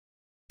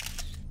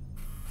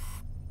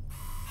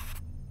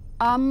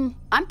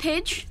I'm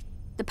Pidge,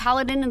 the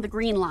paladin and the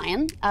green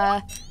lion.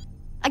 I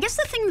guess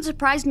the thing that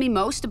surprised me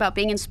most about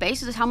being in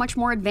space is how much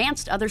more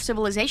advanced other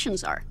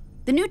civilizations are.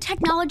 The new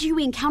technology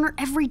we encounter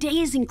every day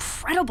is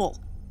incredible.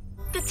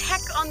 The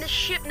tech on this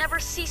ship never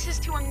ceases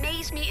to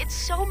amaze me. It's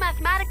so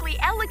mathematically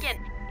elegant.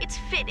 Its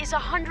fit is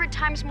 100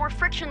 times more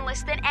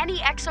frictionless than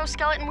any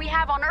exoskeleton we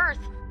have on Earth.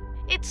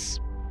 It's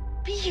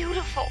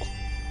beautiful.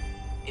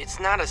 It's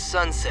not a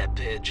sunset,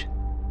 Pidge.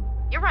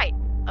 You're right.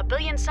 1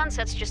 billion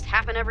sunsets just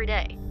happen every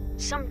day.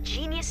 Some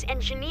genius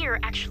engineer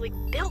actually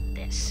built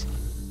this.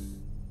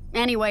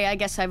 Anyway, I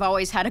guess I've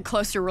always had a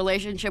closer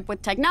relationship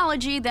with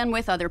technology than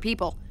with other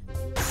people.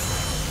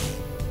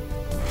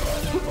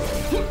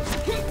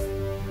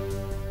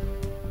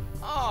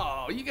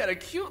 Oh, you got a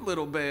cute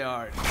little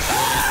Bayard.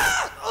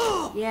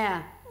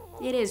 Yeah,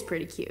 it is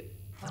pretty cute.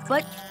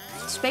 But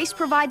space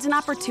provides an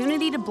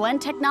opportunity to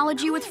blend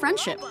technology with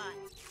friendship.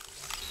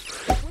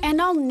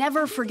 And I'll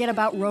never forget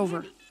about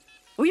Rover.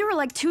 We were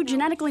like 2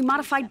 genetically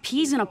modified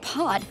peas in a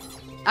pod.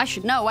 I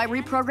should know, I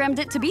reprogrammed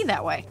it to be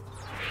that way.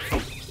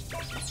 I'm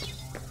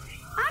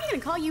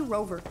gonna call you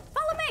Rover.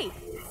 Follow me.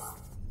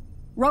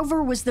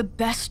 Rover was the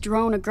best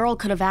drone a girl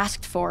could have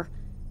asked for.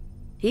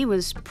 He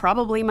was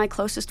probably my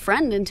closest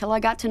friend until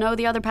I got to know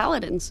the other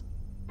paladins.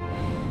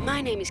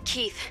 My name is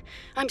Keith.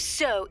 I'm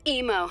so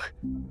emo.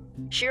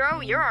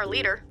 Shiro, you're our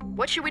leader.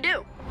 What should we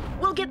do?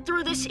 We'll get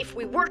through this if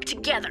we work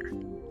together.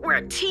 We're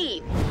a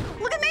team.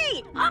 Look at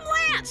me! I'm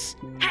Lance!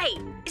 Hey,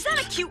 is that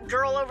a cute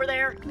girl over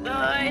there?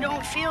 I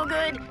don't feel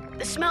good.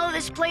 The smell of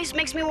this place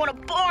makes me want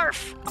to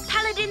barf.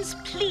 Paladins,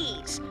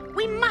 please.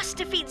 We must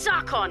defeat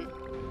Zarkon.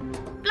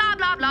 Blah,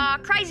 blah, blah.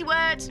 Crazy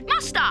words.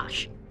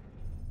 Mustache.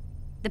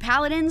 The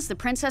paladins, the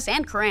princess,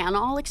 and Karan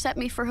all accept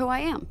me for who I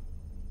am.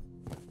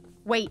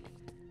 Wait.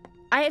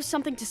 I have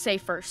something to say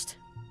first.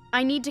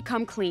 I need to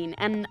come clean,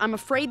 and I'm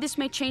afraid this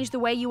may change the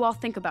way you all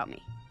think about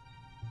me.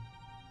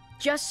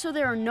 Just so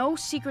there are no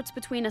secrets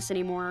between us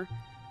anymore,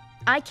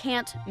 I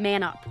can't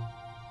man up.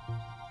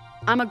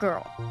 I'm a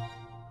girl.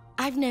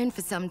 I've known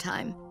for some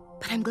time,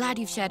 but I'm glad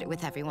you've shared it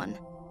with everyone.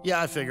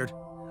 Yeah, I figured.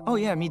 Oh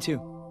yeah, me too.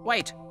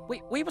 Wait,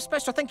 we were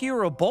supposed to think you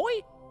were a boy?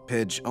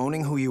 Pidge,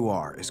 owning who you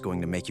are is going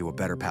to make you a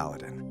better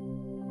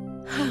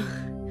paladin.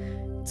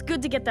 It's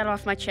good to get that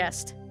off my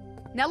chest.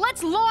 Now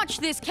let's launch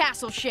this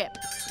castle ship.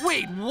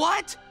 Wait,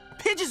 what?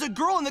 Pidge is a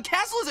girl and the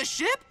castle is a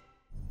ship?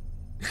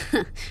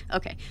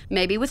 Okay,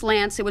 maybe with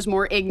Lance it was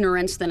more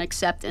ignorance than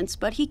acceptance,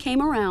 but he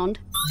came around.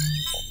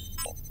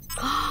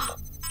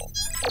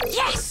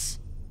 Yes!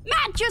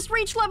 Matt just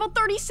reached level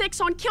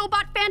 36 on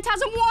Killbot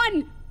Phantasm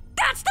 1!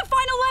 That's the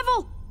final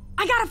level!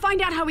 I gotta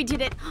find out how he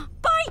did it.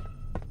 Bye!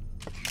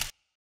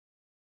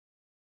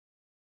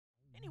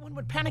 Anyone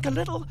would panic a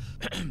little,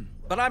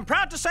 but I'm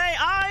proud to say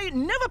I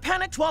never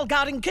panicked while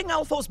guarding King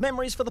Althor's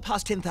memories for the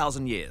past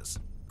 10,000 years.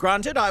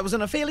 Granted, I was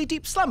in a fairly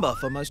deep slumber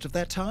for most of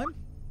that time.